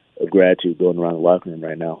gratitude going around the locker room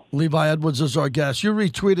right now. Levi Edwards is our guest. You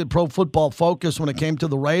retweeted Pro Football Focus when it came to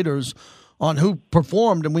the Raiders on who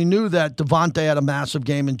performed, and we knew that Davante had a massive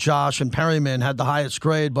game, and Josh and Perryman had the highest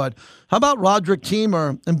grade. But how about Roderick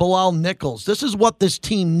Teamer and Bilal Nichols? This is what this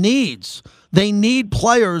team needs. They need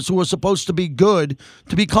players who are supposed to be good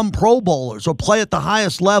to become Pro Bowlers or play at the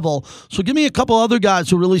highest level. So give me a couple other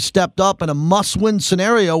guys who really stepped up in a must-win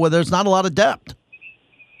scenario where there's not a lot of depth.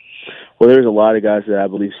 Well, there's a lot of guys that I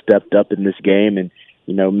believe stepped up in this game, and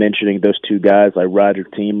mentioning those two guys like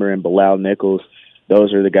Roderick Teamer and Bilal Nichols,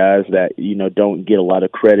 those are the guys that don't get a lot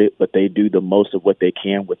of credit, but they do the most of what they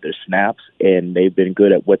can with their snaps, and they've been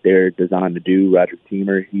good at what they're designed to do. Roderick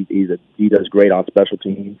Teamer, he does great on special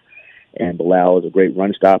teams, and Bilal is a great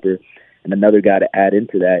run stopper. And another guy to add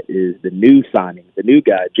into that is the new signing, the new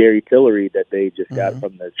guy, Jerry Tillery, that they just got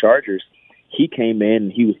from the Chargers. He came in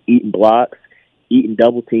and he was eating blocks, eating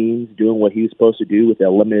double teams, doing what he was supposed to do with the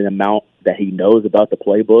limited amount that he knows about the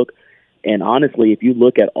playbook. And honestly, if you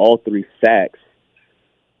look at all three sacks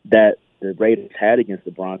that the Raiders had against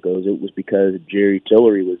the Broncos, it was because Jerry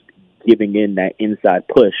Tillery was giving in that inside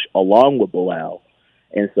push along with Bilal.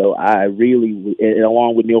 And so and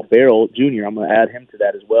along with Neil Farrell Jr., I'm going to add him to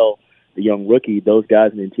that as well, the young rookie. Those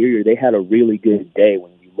guys in the interior, they had a really good day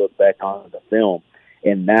when you look back on the film.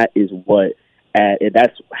 And that is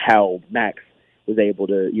that's how Max was able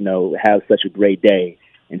to, have such a great day.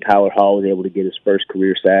 And Tyler Hall was able to get his first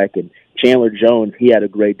career sack. And Chandler Jones, he had a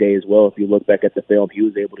great day as well. If you look back at the film, he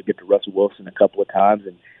was able to get to Russell Wilson a couple of times,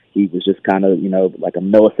 and he was just kind of, like a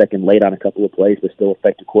millisecond late on a couple of plays, but still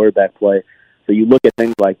effective quarterback play. So you look at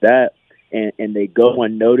things like that, and they go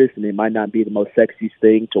unnoticed, and it might not be the most sexiest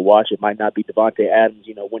thing to watch. It might not be Davante Adams,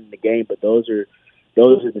 winning the game, but those are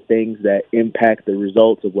the things that impact the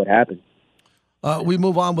results of what happened. We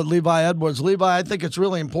move on with Levi Edwards. Levi, I think it's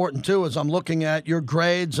really important, too, as I'm looking at your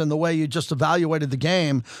grades and the way you just evaluated the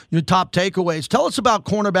game, your top takeaways. Tell us about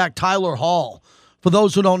cornerback Tyler Hall, for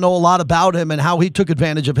those who don't know a lot about him and how he took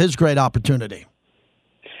advantage of his great opportunity.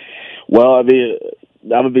 Well, I'm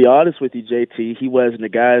going to be honest with you, JT. He wasn't a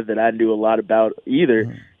guy that I knew a lot about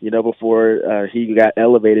either, before he got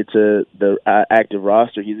elevated to the active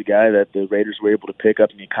roster. He's a guy that the Raiders were able to pick up,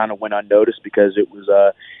 and he kind of went unnoticed because it was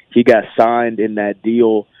he got signed in that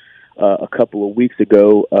deal a couple of weeks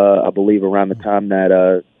ago, I believe around the time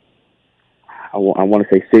that I want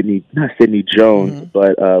to say not Sidney Jones,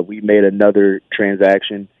 but we made another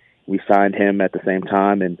transaction. We signed him at the same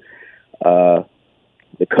time, and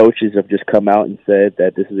the coaches have just come out and said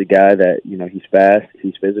that this is a guy that, he's fast,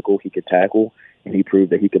 he's physical, he could tackle, and he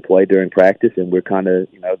proved that he could play during practice. And we're kind of,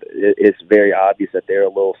 it's very obvious that they're a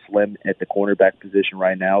little slim at the cornerback position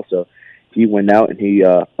right now. So he went out and he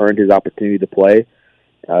earned his opportunity to play.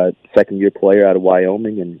 Second-year player out of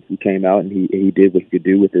Wyoming, and he came out and he did what he could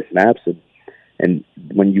do with his snaps. And And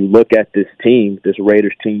when you look at this team, this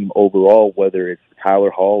Raiders team overall, whether it's Tyler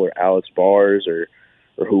Hall or Alex Bars or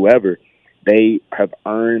whoever, they have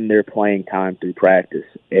earned their playing time through practice.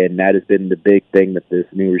 And that has been the big thing that this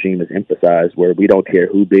new regime has emphasized, where we don't care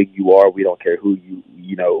who big you are. We don't care who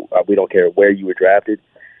we don't care where you were drafted.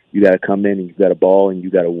 You got to come in and you got to ball and you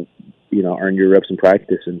got to, earn your reps in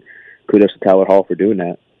practice. And kudos to Tyler Hall for doing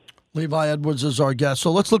that. Levi Edwards is our guest.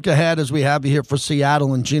 So let's look ahead as we have you here for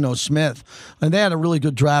Seattle and Geno Smith. And they had a really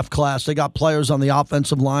good draft class. They got players on the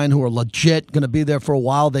offensive line who are legit, going to be there for a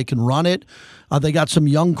while. They can run it. They got some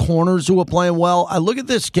young corners who are playing well. I look at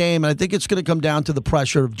this game, and I think it's going to come down to the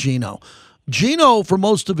pressure of Geno. Geno, for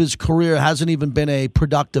most of his career, hasn't even been a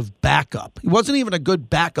productive backup. He wasn't even a good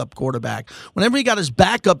backup quarterback. Whenever he got his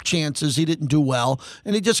backup chances, he didn't do well,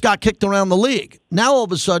 and he just got kicked around the league. Now, all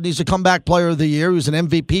of a sudden, he's a comeback player of the year. He was an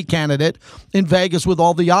MVP candidate in Vegas with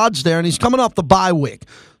all the odds there, and he's coming off the bye week.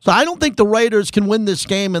 So I don't think the Raiders can win this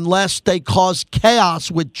game unless they cause chaos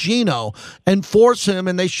with Geno and force him,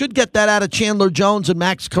 and they should get that out of Chandler Jones and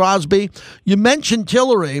Max Crosby. You mentioned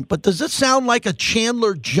Tillery, but does this sound like a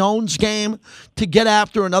Chandler Jones game to get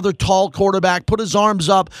after another tall quarterback, put his arms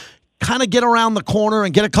up, kind of get around the corner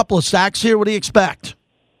and get a couple of sacks here? What do you expect?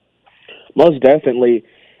 Most definitely,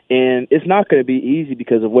 and it's not going to be easy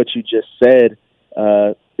because of what you just said,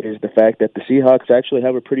 is the fact that the Seahawks actually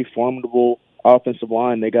have a pretty formidable offensive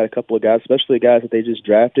line. They got a couple of guys, especially the guys that they just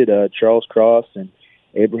drafted, Charles Cross and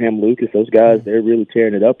Abraham Lucas. Those guys, they're really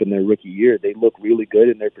tearing it up in their rookie year. They look really good,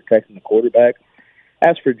 and they're protecting the quarterback.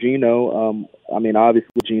 As for Geno,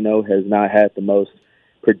 obviously Geno has not had the most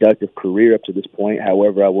productive career up to this point.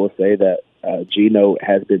 However, I will say that Geno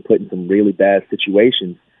has been put in some really bad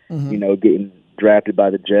situations, getting drafted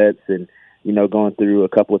by the Jets and, going through a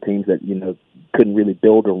couple of teams that, couldn't really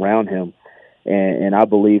build around him. And I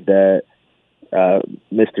believe that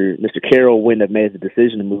Mr. Carroll wouldn't have made the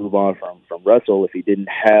decision to move on from Russell if he didn't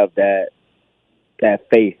have that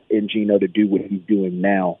faith in Geno to do what he's doing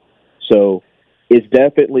now. So it's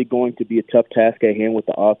definitely going to be a tough task at hand with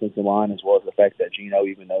the offensive line, as well as the fact that Geno,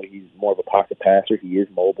 even though he's more of a pocket passer, he is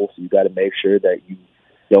mobile. So you got to make sure that you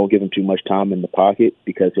don't give him too much time in the pocket,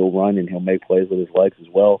 because he'll run and he'll make plays with his legs as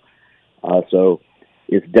well. So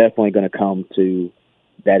it's definitely going to come to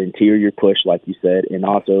that interior push, like you said, and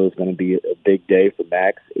also it's going to be a big day for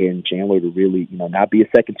Max and Chandler to really, not be a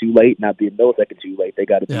second too late, not be a millisecond too late. They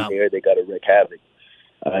got to be there. They got to wreak havoc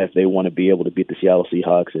if they want to be able to beat the Seattle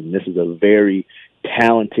Seahawks. And this is a very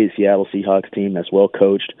talented Seattle Seahawks team that's well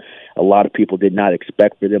coached. A lot of people did not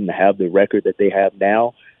expect for them to have the record that they have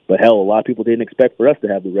now, but hell, a lot of people didn't expect for us to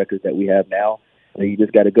have the record that we have now. And you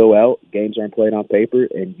just got to go out. Games aren't played on paper,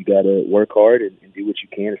 and you got to work hard and do what you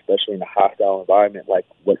can, especially in a hostile environment like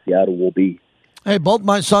what Seattle will be. Hey, both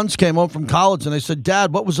my sons came home from college, and they said,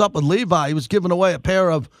 Dad, what was up with Levi? He was giving away a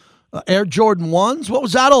pair of Air Jordan 1s. What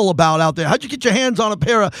was that all about out there? How'd you get your hands on a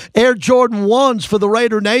pair of Air Jordan 1s for the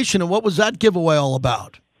Raider Nation, and what was that giveaway all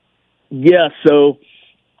about? Yeah, so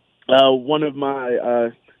one of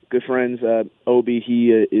my good friends, Obi,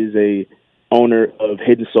 he is a owner of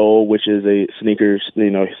Hidden Soul, which is a sneaker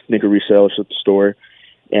resale store.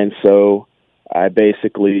 And so I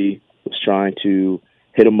basically was trying to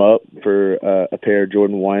hit him up for a pair of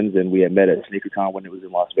Jordan 1s, and we had met at SneakerCon when it was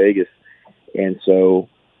in Las Vegas. And so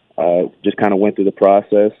just kind of went through the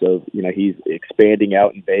process of, he's expanding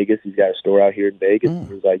out in Vegas. He's got a store out here in Vegas.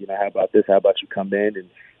 He was like, how about this? How about you come in, and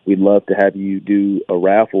we'd love to have you do a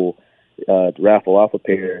raffle off a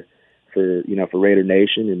pair for Raider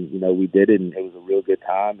Nation. And we did it, and it was a real good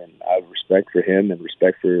time, and I have respect for him and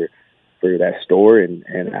respect for that store, and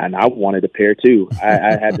I wanted a pair too.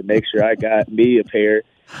 I had to make sure I got me a pair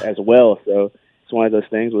as well. So it's one of those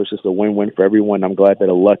things where it's just a win-win for everyone. I'm glad that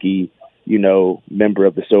a lucky member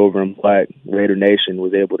of the Silver and Black Raider Nation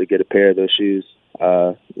was able to get a pair of those shoes.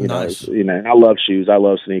 Nice. And I love shoes. I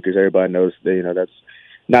love sneakers. Everybody knows that, that's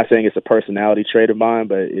not saying it's a personality trait of mine,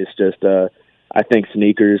 but it's just I think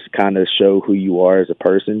sneakers kind of show who you are as a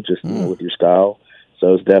person, just with your style.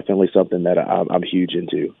 So it's definitely something that I'm huge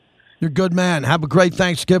into. You're a good man. Have a great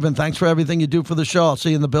Thanksgiving. Thanks for everything you do for the show. I'll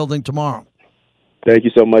see you in the building tomorrow. Thank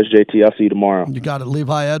you so much, JT. I'll see you tomorrow. You got it.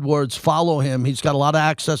 Levi Edwards. Follow him. He's got a lot of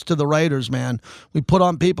access to the Raiders, man. We put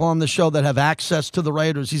on people on the show that have access to the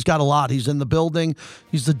Raiders. He's got a lot. He's in the building.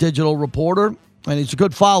 He's the digital reporter, and he's a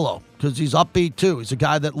good follow because he's upbeat, too. He's a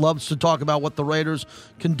guy that loves to talk about what the Raiders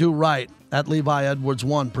can do right. At Levi Edwards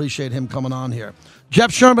 1. Appreciate him coming on here.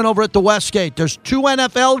 Jeff Sherman over at the Westgate. There's 2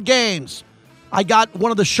 NFL games. I got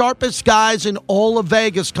one of the sharpest guys in all of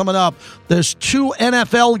Vegas coming up. There's 2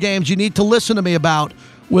 NFL games you need to listen to me about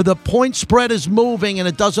where the point spread is moving and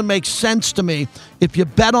it doesn't make sense to me. If you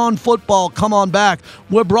bet on football, come on back.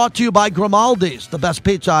 We're brought to you by Grimaldi's, the best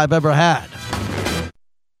pizza I've ever had.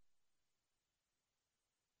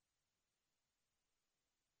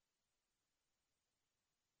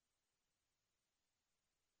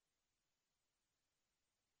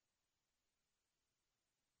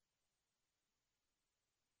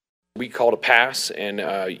 We called a pass, and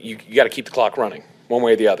you got to keep the clock running one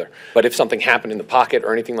way or the other. But if something happened in the pocket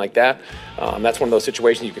or anything like that, that's one of those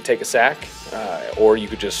situations you could take a sack or you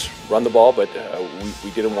could just run the ball, but we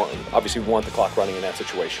didn't want, obviously we want the clock running in that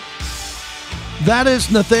situation. That is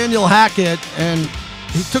Nathaniel Hackett, and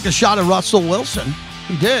he took a shot at Russell Wilson.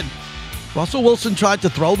 He did. Russell Wilson tried to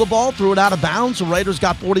throw the ball, threw it out of bounds. The Raiders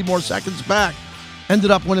got 40 more seconds back, ended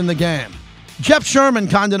up winning the game. Jeff Sherman,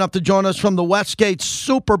 kind enough to join us from the Westgate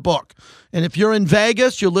Superbook. And if you're in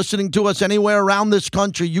Vegas, you're listening to us anywhere around this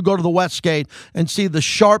country, you go to the Westgate and see the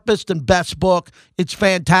sharpest and best book. It's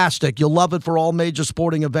fantastic. You'll love it for all major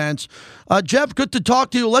sporting events. Jeff, good to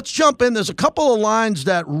talk to you. Let's jump in. There's a couple of lines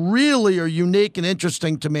that really are unique and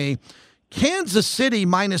interesting to me. Kansas City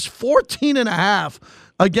minus 14.5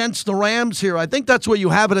 against the Rams here. I think that's where you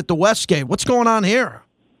have it at the Westgate. What's going on here?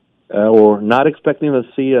 We're not expecting to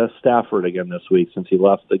see Stafford again this week since he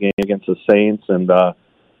left the game against the Saints, and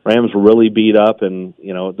Rams were really beat up. And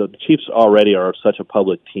you know the Chiefs already are such a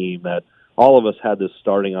public team that all of us had this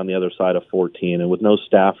starting on the other side of 14. And with no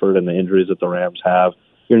Stafford and the injuries that the Rams have,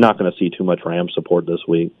 you're not going to see too much Rams support this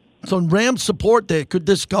week. So Rams support there. Could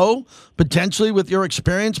this go potentially, with your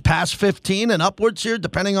experience, past 15 and upwards here,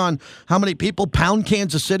 depending on how many people pound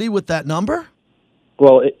Kansas City with that number?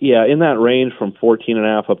 Well, yeah, in that range from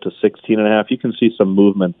 14.5 up to 16.5, you can see some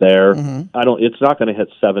movement there. Mm-hmm. It's not going to hit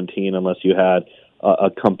 17 unless you had a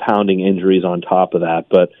compounding injuries on top of that.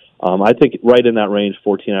 But I think right in that range,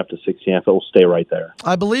 14.5 to 16.5, it will stay right there.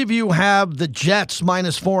 I believe you have the Jets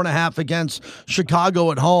minus 4.5 against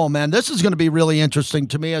Chicago at home, and this is going to be really interesting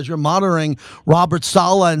to me as you're monitoring Robert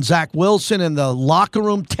Saleh and Zach Wilson and the locker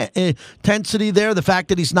room intensity there, the fact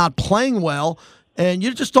that he's not playing well. And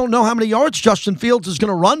you just don't know how many yards Justin Fields is going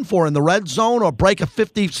to run for in the red zone or break a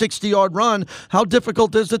 50, 60-yard run. How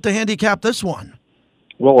difficult is it to handicap this one?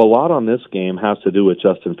 Well, a lot on this game has to do with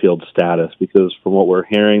Justin Fields' status because from what we're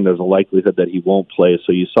hearing, there's a likelihood that he won't play.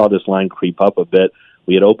 So you saw this line creep up a bit.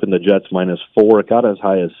 We had opened the Jets minus 4. It got as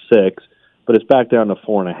high as 6, but it's back down to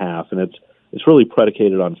 4.5, and it's really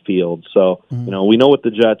predicated on Fields. So, we know what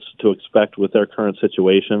the Jets to expect with their current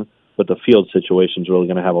situation, but the field situation is really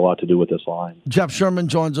going to have a lot to do with this line. Jeff Sherman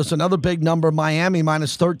joins us. Another big number, Miami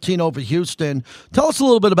minus 13 over Houston. Tell us a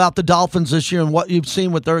little bit about the Dolphins this year and what you've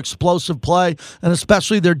seen with their explosive play and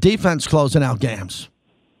especially their defense closing out games.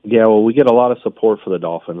 Yeah, well, we get a lot of support for the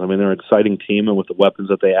Dolphins. I mean, they're an exciting team, and with the weapons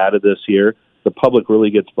that they added this year, the public really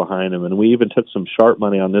gets behind them. And we even took some sharp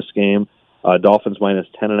money on this game, Dolphins minus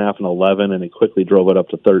 10.5 and 11, and it quickly drove it up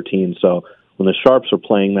to 13. So when the Sharps are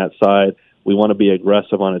playing that side, we want to be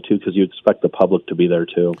aggressive on it, too, because you expect the public to be there,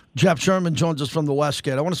 too. Jeff Sherman joins us from the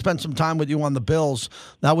Westgate. I want to spend some time with you on the Bills.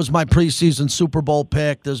 That was my preseason Super Bowl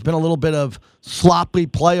pick. There's been a little bit of sloppy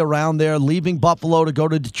play around there, leaving Buffalo to go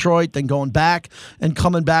to Detroit, then going back and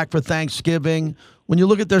coming back for Thanksgiving. When you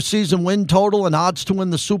look at their season win total and odds to win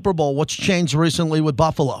the Super Bowl, what's changed recently with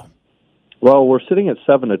Buffalo? Well, we're sitting at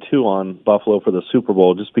 7-2 on Buffalo for the Super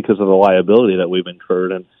Bowl just because of the liability that we've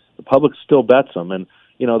incurred, and the public still bets them. And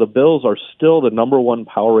the Bills are still the number one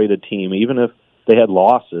power-rated team. Even if they had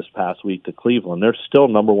lost this past week to Cleveland, they're still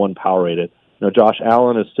number one power-rated. Josh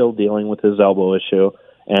Allen is still dealing with his elbow issue,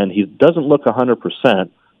 and he doesn't look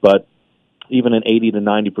 100%, but even an 80 to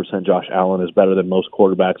 90% Josh Allen is better than most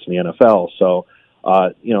quarterbacks in the NFL. So,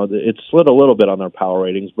 it's slid a little bit on their power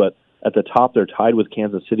ratings, but at the top, they're tied with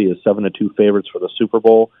Kansas City as 7-2 favorites for the Super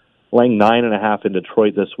Bowl, laying 9.5 in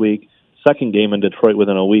Detroit this week. Second game in Detroit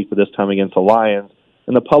within a week, but this time against the Lions.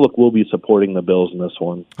 And the public will be supporting the Bills in this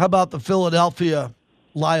one. How about the Philadelphia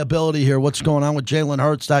liability here? What's going on with Jalen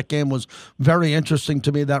Hurts? That game was very interesting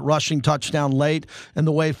to me, that rushing touchdown late and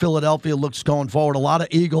the way Philadelphia looks going forward. A lot of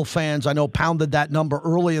Eagle fans, I know, pounded that number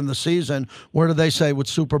early in the season. Where do they say with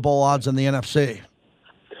Super Bowl odds in the NFC?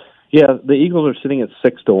 Yeah, the Eagles are sitting at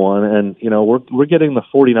 6-1, and, we're getting the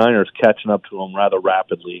 49ers catching up to them rather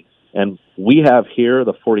rapidly. And we have here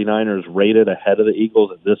the 49ers rated ahead of the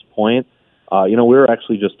Eagles at this point. We were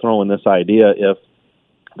actually just throwing this idea. If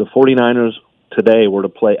the 49ers today were to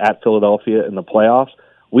play at Philadelphia in the playoffs,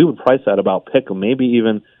 we would price that about pick them, maybe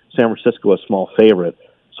even San Francisco a small favorite.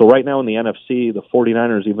 So right now in the NFC, the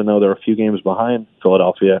 49ers, even though they're a few games behind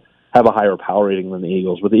Philadelphia, have a higher power rating than the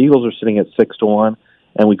Eagles. But the Eagles are sitting at 6-1,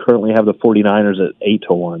 and we currently have the 49ers at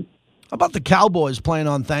 8-1. How about the Cowboys playing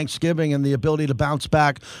on Thanksgiving and the ability to bounce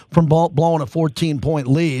back from blowing a 14-point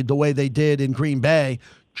lead the way they did in Green Bay?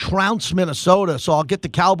 Trounce Minnesota. So I'll get the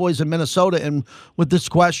Cowboys in Minnesota in with this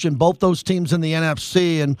question. Both those teams in the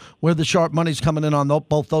NFC and where the sharp money's coming in on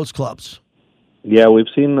both those clubs. Yeah, we've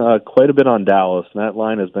seen quite a bit on Dallas, and that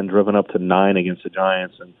line has been driven up to 9 against the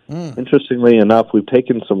Giants. And interestingly enough, we've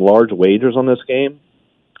taken some large wagers on this game.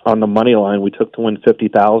 On the money line, we took to win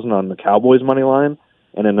 $50,000 on the Cowboys money line.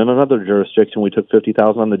 And in another jurisdiction, we took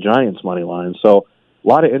 $50,000 on the Giants' money line. So a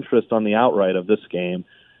lot of interest on the outright of this game.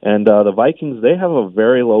 And the Vikings, they have a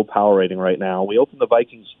very low power rating right now. We opened the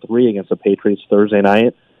Vikings 3 against the Patriots Thursday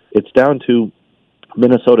night. It's down to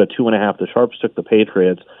Minnesota 2.5. The Sharps took the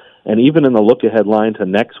Patriots. And even in the look-ahead line to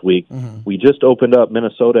next week, we just opened up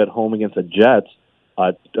Minnesota at home against the Jets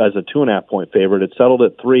as a 2.5-point favorite. It settled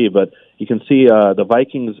at 3, but you can see the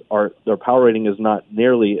Vikings, their power rating is not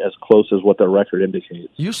nearly as close as what their record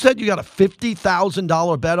indicates. You said you got a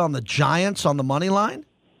 $50,000 bet on the Giants on the money line?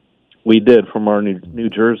 We did from our New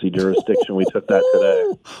Jersey jurisdiction. We took that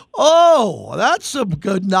today. Oh, that's some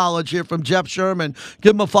good knowledge here from Jeff Sherman.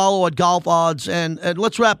 Give him a follow at Golf Odds. And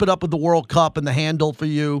let's wrap it up with the World Cup and the handle for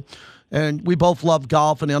you. And we both love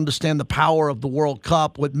golf and understand the power of the World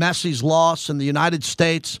Cup. With Messi's loss in the United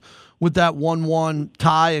States with that 1-1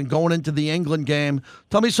 tie and going into the England game,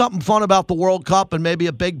 tell me something fun about the World Cup and maybe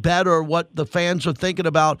a big bet or what the fans are thinking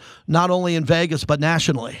about, not only in Vegas but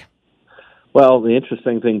nationally. Well, the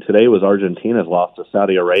interesting thing today was Argentina's loss to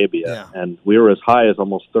Saudi Arabia, and we were as high as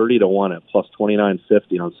almost 30-1 at plus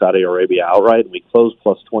 29.50 on Saudi Arabia outright, and we closed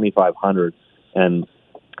plus 2,500. And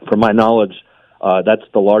from my knowledge, that's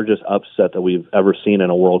the largest upset that we've ever seen in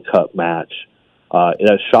a World Cup match.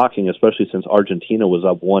 That's shocking, especially since Argentina was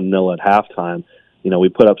up 1-0 at halftime. You know, we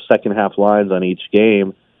put up second-half lines on each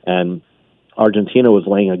game, and Argentina was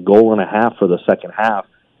laying a goal and a half for the second half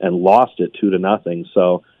and lost it 2-0.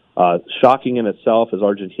 So shocking in itself, as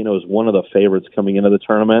Argentina was one of the favorites coming into the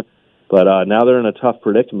tournament. But now they're in a tough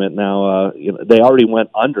predicament. Now they already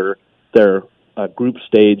went under their group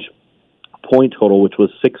stage point total, which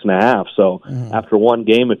was 6.5. So after one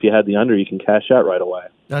game, if you had the under, you can cash out right away.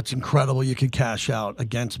 That's incredible. You could cash out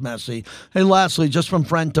against Messi. Hey, lastly, just from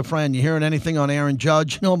friend to friend, you hearing anything on Aaron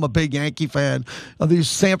Judge? You know I'm a big Yankee fan. Are these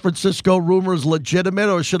San Francisco rumors legitimate,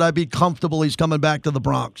 or should I be comfortable he's coming back to the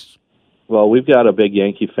Bronx? Well, we've got a big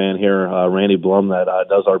Yankee fan here, Randy Blum, that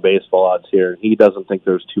does our baseball odds here. He doesn't think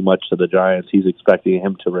there's too much to the Giants. He's expecting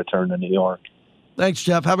him to return to New York. Thanks,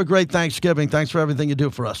 Jeff. Have a great Thanksgiving. Thanks for everything you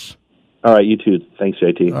do for us. All right, you too. Thanks,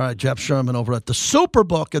 JT. All right, Jeff Sherman over at the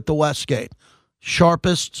Superbook at the Westgate.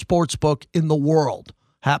 Sharpest sports book in the world.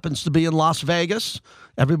 Happens to be in Las Vegas.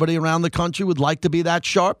 Everybody around the country would like to be that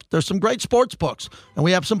sharp. There's some great sports books, and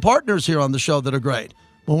we have some partners here on the show that are great.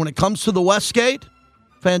 But when it comes to the Westgate,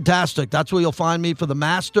 fantastic. That's where you'll find me for the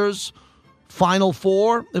Masters, Final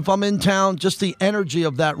Four. If I'm in town, just the energy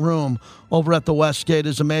of that room over at the Westgate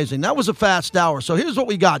is amazing. That was a fast hour. So here's what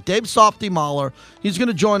we got. Dave Softy Mahler, he's going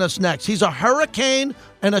to join us next. He's a hurricane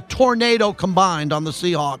and a tornado combined on the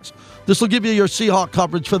Seahawks. This will give you your Seahawk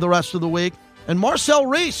coverage for the rest of the week. And Marcel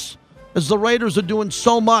Reese, as the Raiders are doing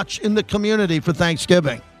so much in the community for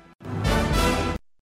Thanksgiving.